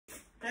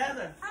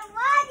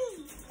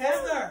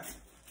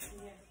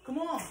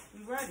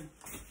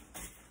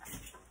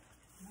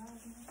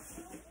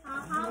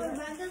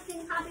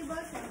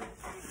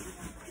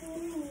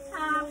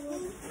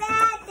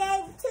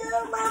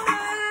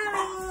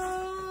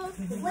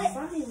Wait.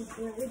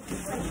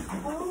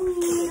 Oh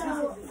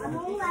no. I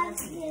don't like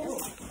this.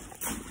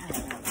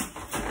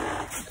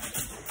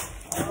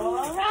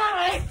 All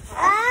right.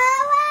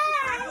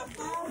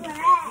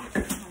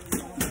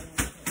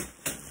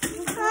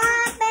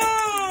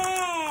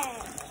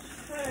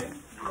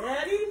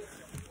 Ready?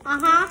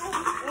 Uh-huh.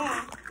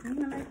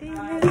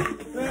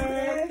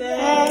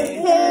 Birthday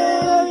to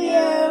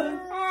you.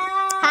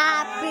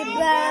 Happy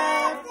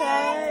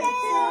birthday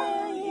to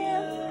you.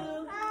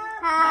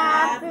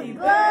 Happy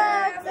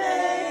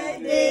birthday,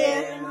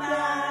 dear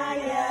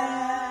Maya.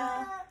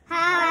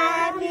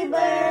 Happy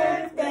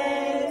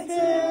birthday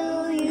to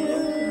you.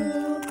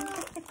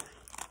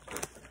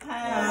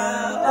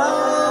 How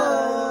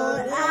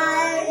old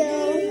are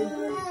you?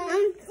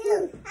 I'm 2.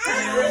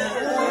 I'm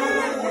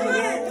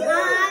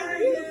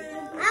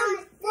 4. I'm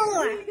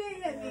 4.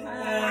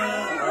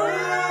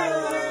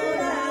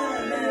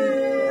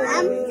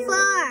 I'm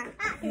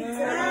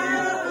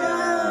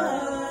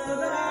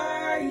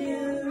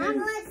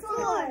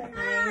 4.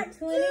 I'm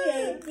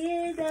 28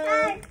 years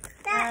old.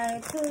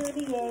 I'm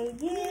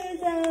 28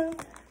 years old.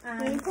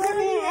 I'm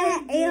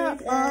 28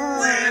 years old.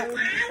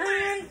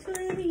 I'm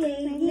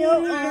 28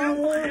 years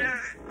old.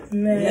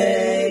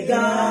 May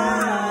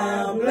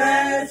God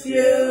bless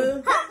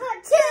you.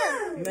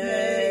 2.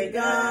 May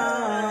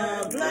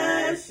God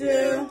bless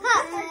you.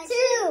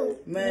 2.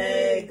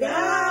 May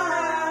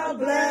God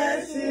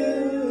bless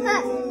you.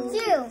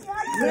 2.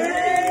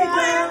 May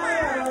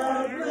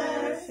God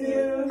bless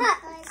you.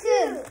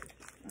 2.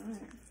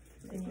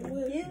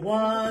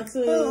 1,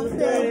 2,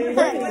 3.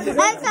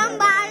 That's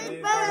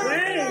somebody's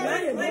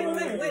birthday. Wait.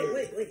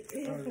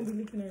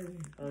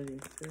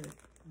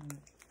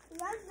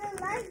 The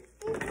light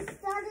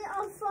started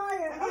on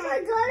fire. Oh my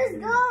God, it's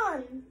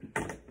gone.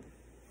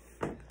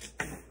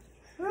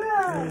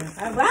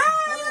 All right.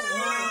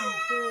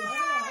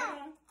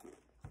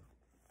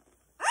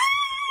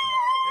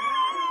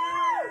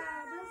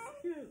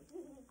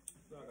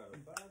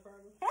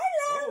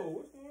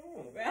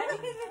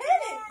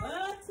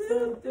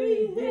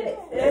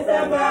 It's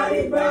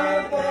somebody's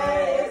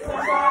birthday. It's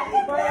somebody's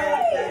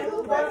birthday.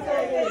 Whose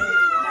birthday is it?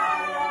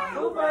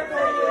 Whose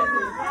birthday is it?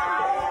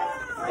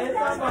 It's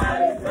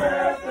somebody's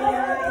birthday.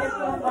 It's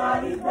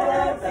somebody's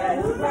birthday.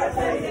 Whose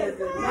birthday is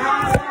it?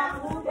 Naya.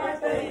 Whose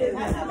birthday is it?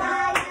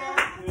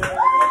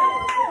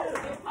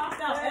 It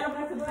popped out.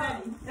 Edible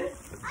confetti. This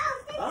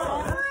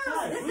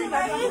thing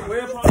right here. Where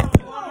it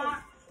popped out?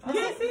 You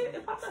can't see it?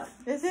 It popped out.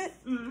 Is it?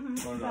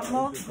 Mm-hmm.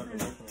 More? Let's go,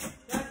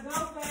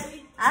 baby.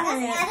 That's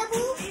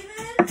edible?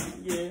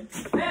 Yeah.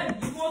 Hey,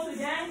 you want the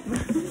game?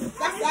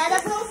 That's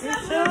edible?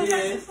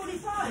 Yeah.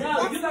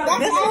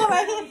 That's edible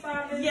right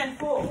here? Yeah.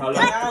 Cool. I'm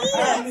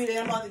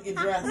about to get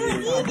dressed.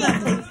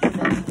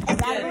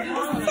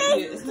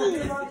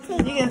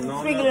 You can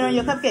sprinkle it on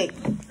your cupcake.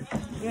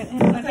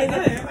 Okay, go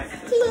ahead.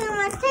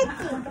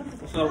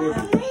 What's up with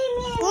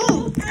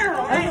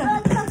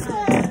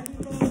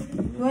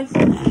You want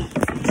some?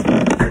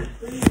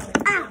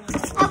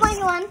 I want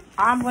one.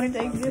 I'm going to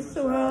take this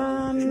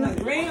one.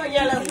 Green or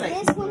yellow plate?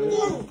 This one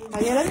yellow. Oh,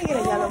 yeah, let me get a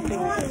yellow plate.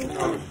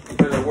 You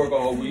better work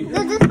all week.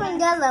 No, this one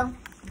yellow.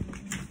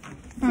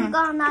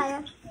 Go,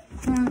 Naya.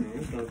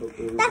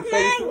 That's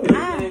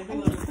mine.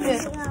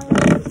 Yes.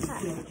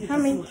 How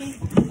many?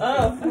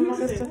 Oh, my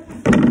sister.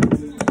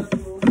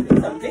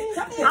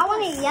 I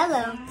want a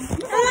yellow.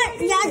 I want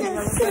yellow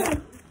too.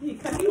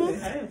 I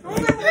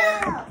want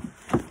yellow.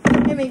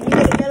 Let me get a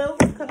yellow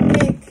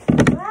cupcake.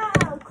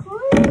 Wow, cool.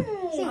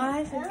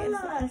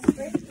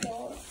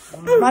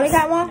 Molly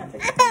got one?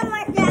 I got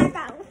my yellow.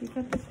 You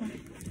got this one.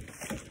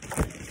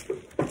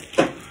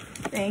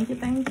 Thank you.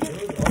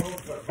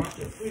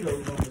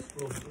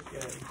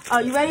 Oh,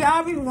 you ready,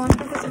 Aubrey? We're going to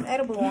put some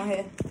edible on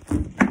here.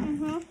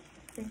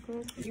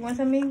 You want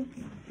some meat?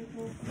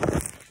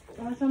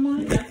 You want some more?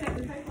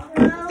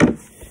 No.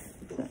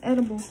 Some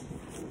edible.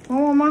 One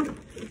more, Mom?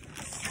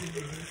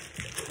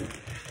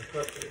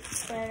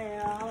 Spread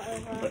it all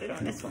over. Put it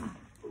on this one.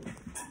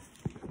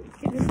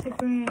 Get this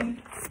paper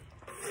in.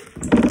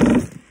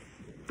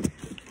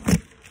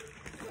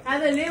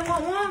 Either Lynn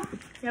want one?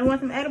 Y'all want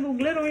some edible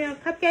glitter on your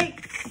cupcake?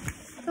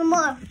 Some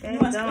more. There you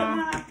go.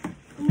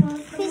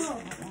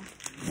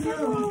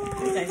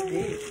 That's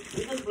big.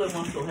 We just put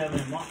one so heavy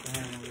and mark the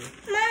hand with.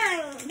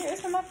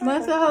 Mine.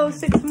 Must have hold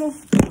 6 more.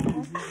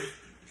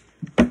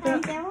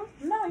 That one?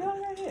 No,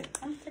 you're right here.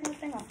 I'm taking the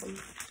thing off for you.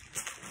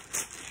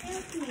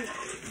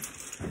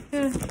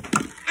 Here.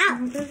 Ow.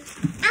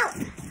 Ow.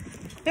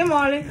 Here,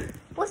 Marley.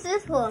 What's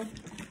this for?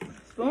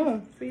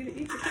 Spoon for you to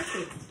eat the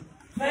cupcake.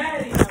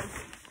 Fatty.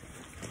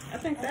 I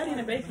think Fatty in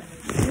the basement.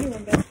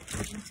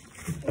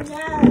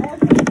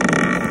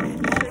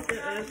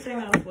 Thing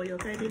off for you,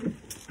 okay, baby?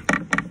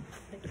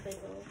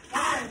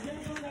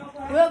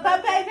 Real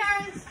cupcake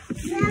turns?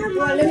 You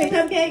want a little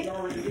cupcake?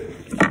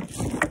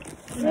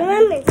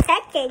 Mommy,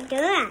 cupcake, do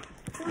that.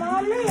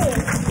 Mommy.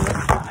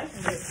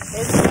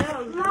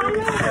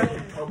 Mommy.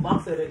 A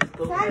box of it.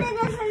 Daddy,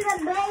 this is the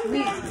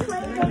basement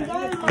playing the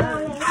game,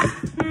 Mommy.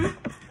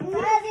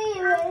 Daddy,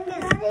 this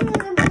is the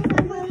basement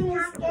playing the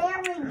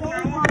scary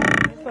game, Mommy.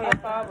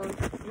 flowers.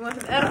 You want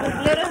some edible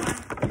glitter?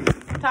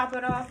 Top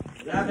it off.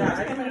 Y'all got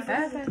ice cream?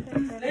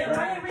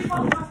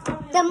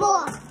 The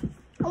more.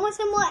 I want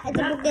some more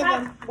edible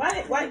glitter.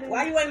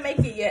 Why you ain't make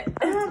it yet?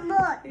 I want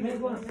more.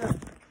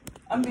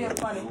 I'm being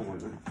funny. I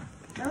want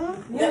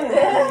more.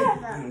 Yeah.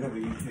 I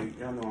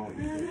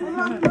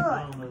want more.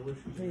 I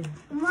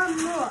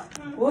want more.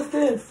 What's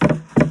this?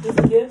 This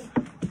a gift?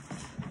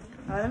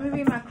 Let me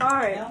read my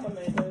card.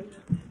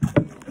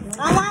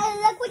 Alright,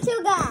 look what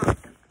you got.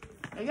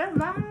 Is that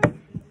mine?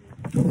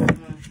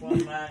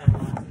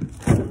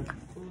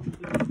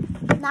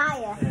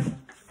 Naya.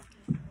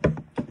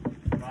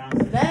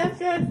 Let's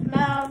just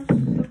smell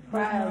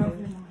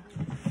surprising.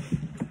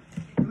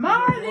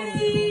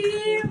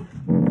 Marty!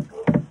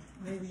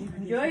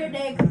 Enjoy your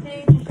day.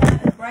 Continue to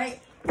shine bright.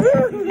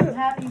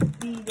 Happy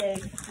B-Day.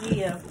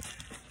 Yeah.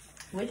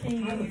 Wishing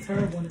you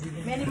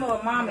many more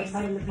mommies.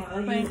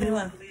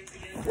 21.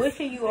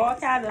 Wishing you all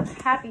kinds of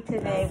happy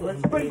today with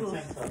sprinkles.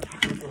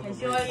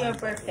 Enjoy your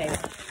birthday.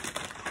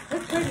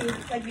 It's pretty.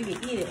 It's like you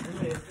can eat it.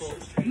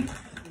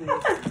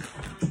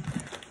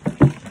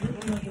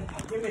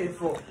 Give me a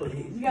fork,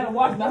 please. You gotta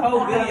watch the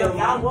whole video.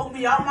 Y'all woke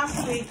me out my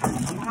sleep.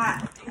 I'm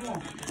hot. Come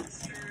on.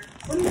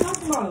 What are you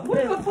talking about? What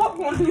is the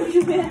popcorn do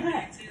you been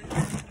hot?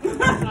 I'm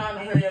trying to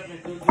hurry up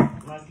and go get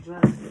my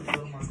dress and go to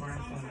my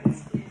grandson.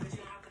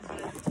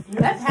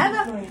 That's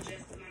Heather.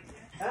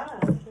 Ah.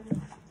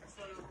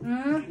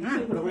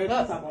 Mm-hmm. Put a red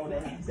top on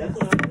that. That's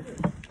what I did.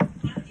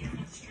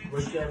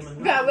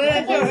 You got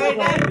red shirt right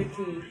there.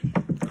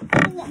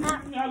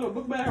 Y'all look,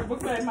 book bag,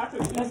 my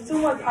picture. That's too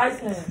much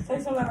icing.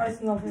 Take some of that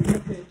icing off your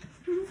picture.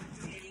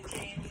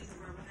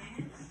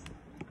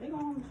 They go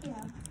home too.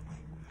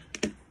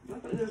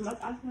 There's much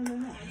ice in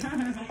there.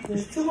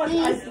 There's too much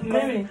icing.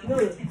 Mimi,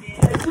 look.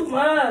 There's too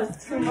much.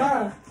 Too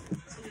much.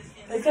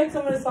 Hey, take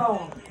some of this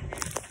off.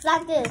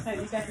 Like this.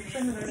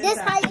 This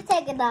how you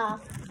take it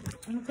off.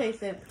 Let me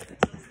taste it.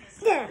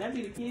 Yeah. That'd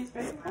be the kids'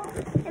 favorite part.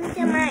 Let me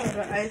get mine.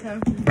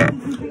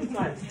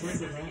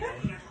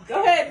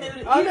 Go ahead,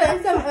 Millie. Oh,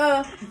 there's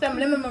some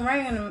lemon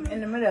meringue in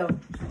the middle. 2,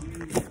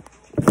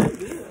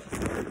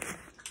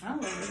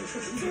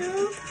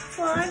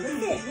 4, 6, 8.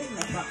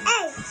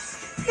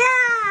 Go!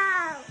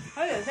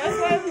 Oh, yeah, that's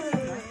what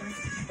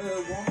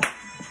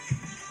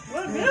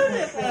what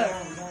music is that?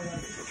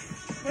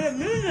 What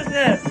music is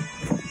that?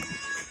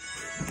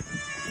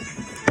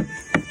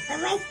 I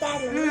like that.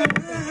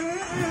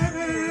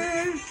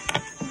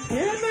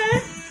 Yeah,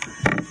 man.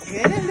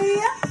 Get it,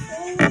 Leah.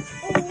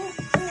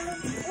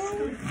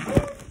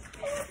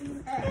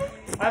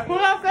 I pull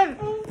out that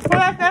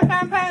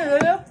champagne,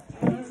 Leah.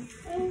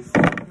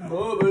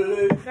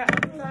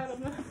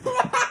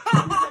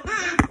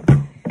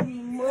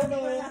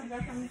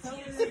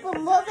 Super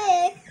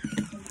movie.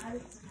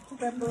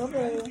 Super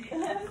movie.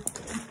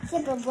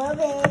 Super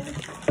movie.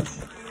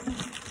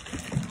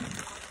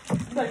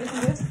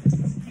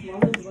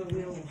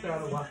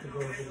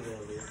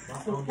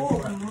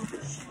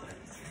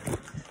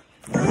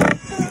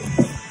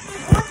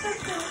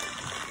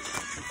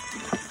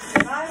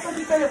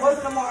 There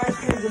wasn't no more ice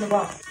cream in the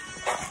box.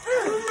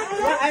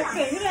 What ice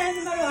cream? You got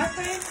anything about ice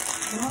cream?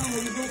 No,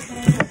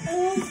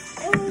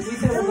 you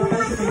said it was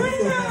ice cream.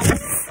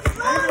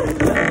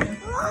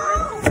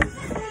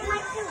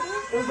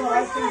 There's no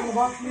ice cream in the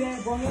box you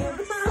ain't going in? I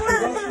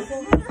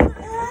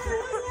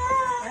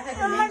had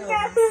to make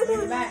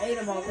them. I ate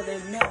them all because they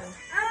were melting.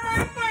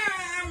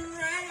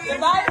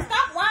 Divide,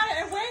 stop whining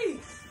and wait.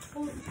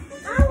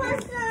 I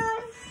want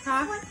some. Huh? I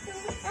want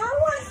some. I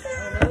want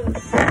some.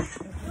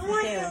 I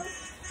want them.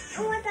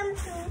 I want them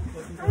too.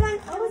 I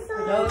want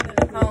some. Those are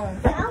the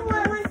cones. I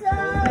want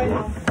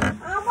some.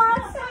 I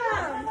want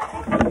some.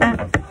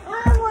 I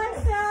want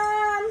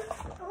some.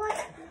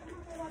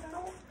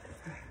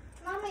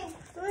 Mommy,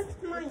 what's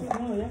mine?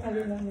 Oh, yeah, I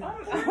didn't know. I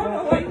don't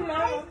know what you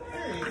know.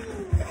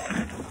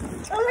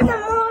 I want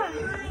some more.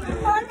 I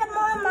want some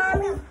more,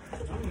 Mommy.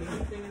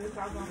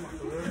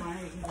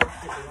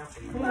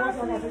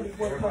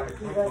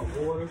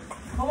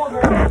 Come on,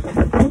 girl.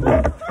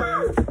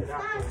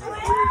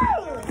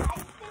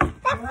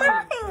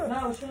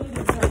 No, she only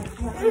did that.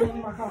 She's not putting it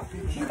in my car.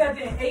 She got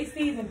the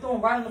ACs and threw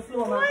them right on the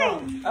floor of my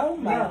car. Oh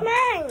my.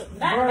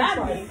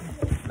 Mine.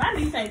 My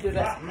niece ain't do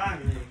that. A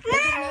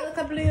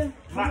couple of years.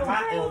 My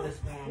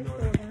eldest one.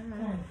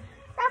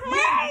 That's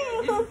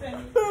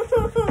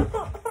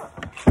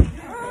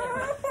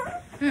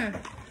mine.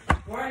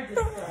 Where is this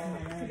from?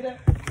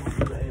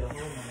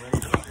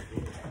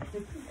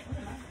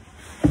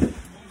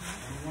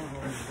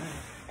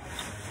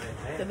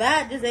 The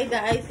bad just ate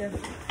the icing.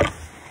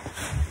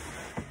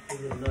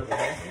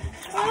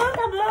 I want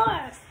some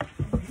more.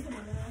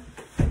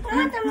 I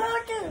want some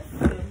more too.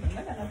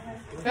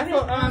 That's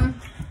what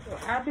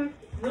Apple.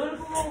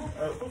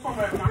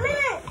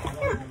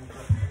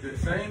 The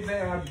same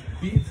thing I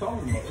be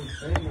talking about. The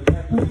same thing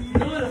that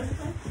Noodle.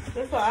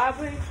 That's for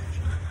Aubrey.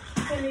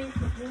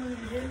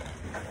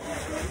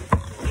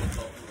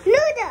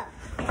 Noodle.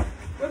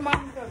 Where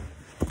mom go?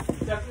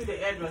 Just put the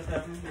address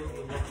up.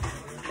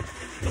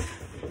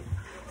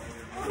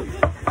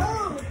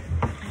 Oh.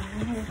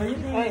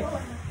 Hey.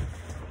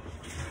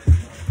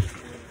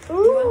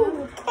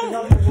 Ooh.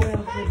 Y'all can go in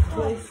this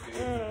place.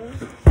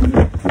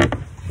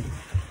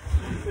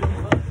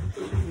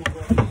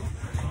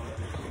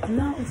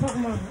 No, I'm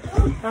talking about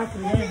after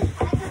the game.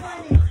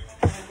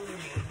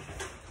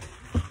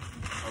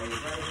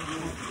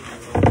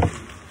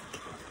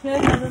 Yeah,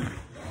 brother.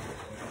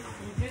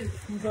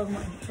 I'm talking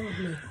about the place.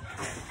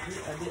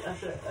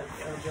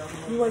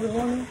 You wasn't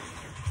on it?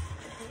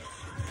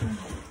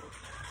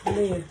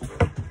 Live.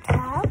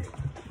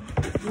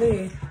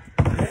 Live.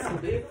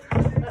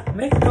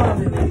 Make it call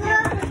me.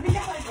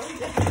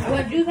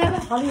 What you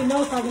got? How do you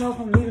know if I know if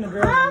I'm leaving the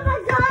girls? Oh my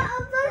God,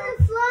 I'm going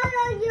to fly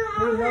on you.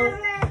 There you go.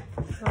 Oliver.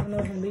 I don't know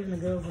if I'm leaving the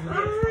girls or not.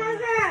 Oliver.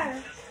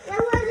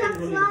 There was a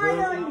fly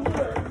on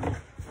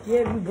you.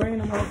 Yeah, if you bring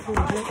them out to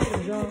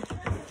the job.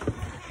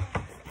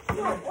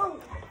 Whoa.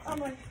 Oh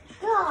my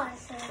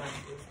gosh.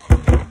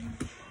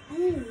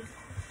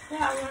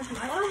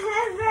 I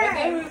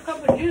gave her a cup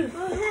of juice. I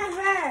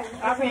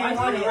ran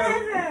on it.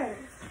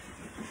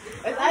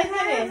 It's ice in it.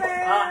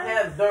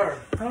 Have there.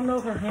 I don't know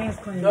if her hands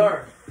clean.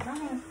 There.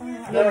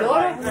 Your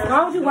daughter?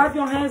 Why would you wipe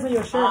your hands on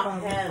your shirt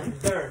off?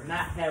 Have there,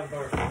 not have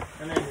there.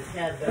 And then just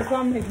have there. That's why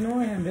I'm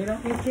ignoring him. They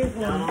don't get kids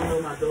for I him. don't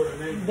know my daughter's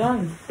name.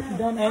 Done.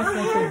 Done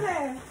asking for.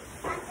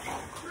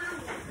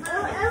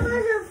 It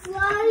was a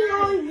fly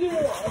on you.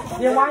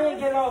 Yeah, why you ain't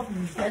get it off me?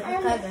 That's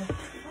your cousin.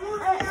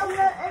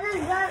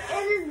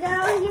 It is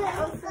down here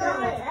and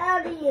fly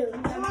out of you.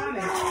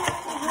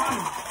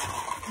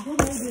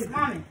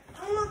 Mommy.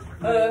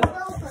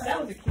 That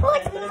was a cute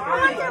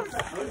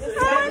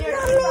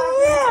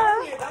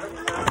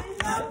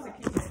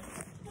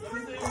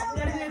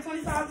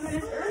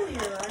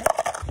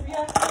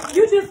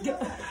You just get,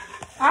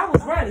 I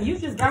was ready. You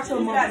just got your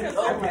money.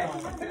 Okay.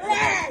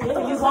 You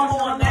Put some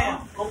more on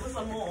now. Go put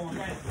some more on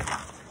now.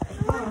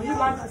 You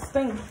like to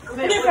stink. Come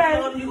What here,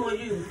 Fatty. color you gonna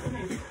use? Come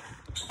here.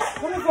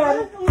 Come here,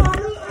 Fatty.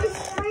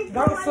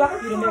 Don't slap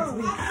you the next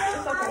week.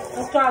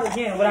 Let's try it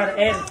again without an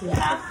attitude.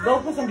 Go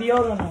put some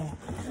deodorant on.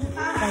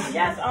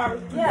 Yes, Ari.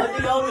 What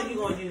deodorant you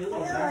gonna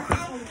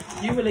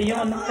use? You really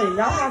young enough. Y'all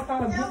gotta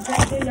start a group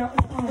chat there.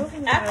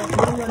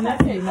 Y'all your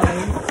nephew,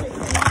 man.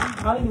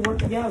 How do you work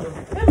together?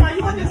 Come on,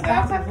 you want this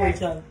girl? Responsible for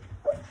each other.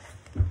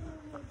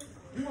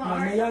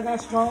 Man, y'all got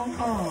strong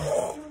arms.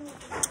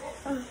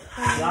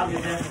 Y'all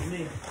get that from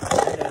me.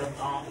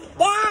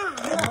 I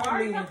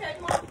got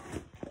them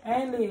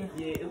And Leah.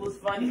 Yeah, it was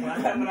funny when I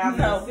was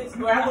in 6th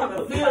grade. I took a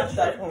field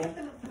trip,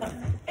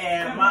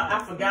 and I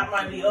forgot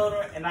my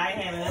deodorant, and I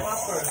ain't had it in my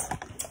purse.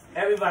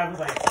 Everybody was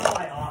like, oh,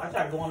 I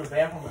tried to go in the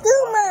bathroom.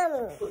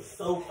 Put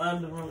soap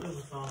under them. It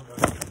was so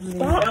good.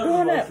 Stop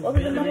doing that. What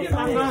was the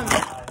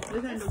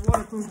This ain't the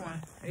waterproof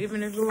one.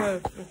 Even if it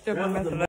was, it's still gonna mess it up.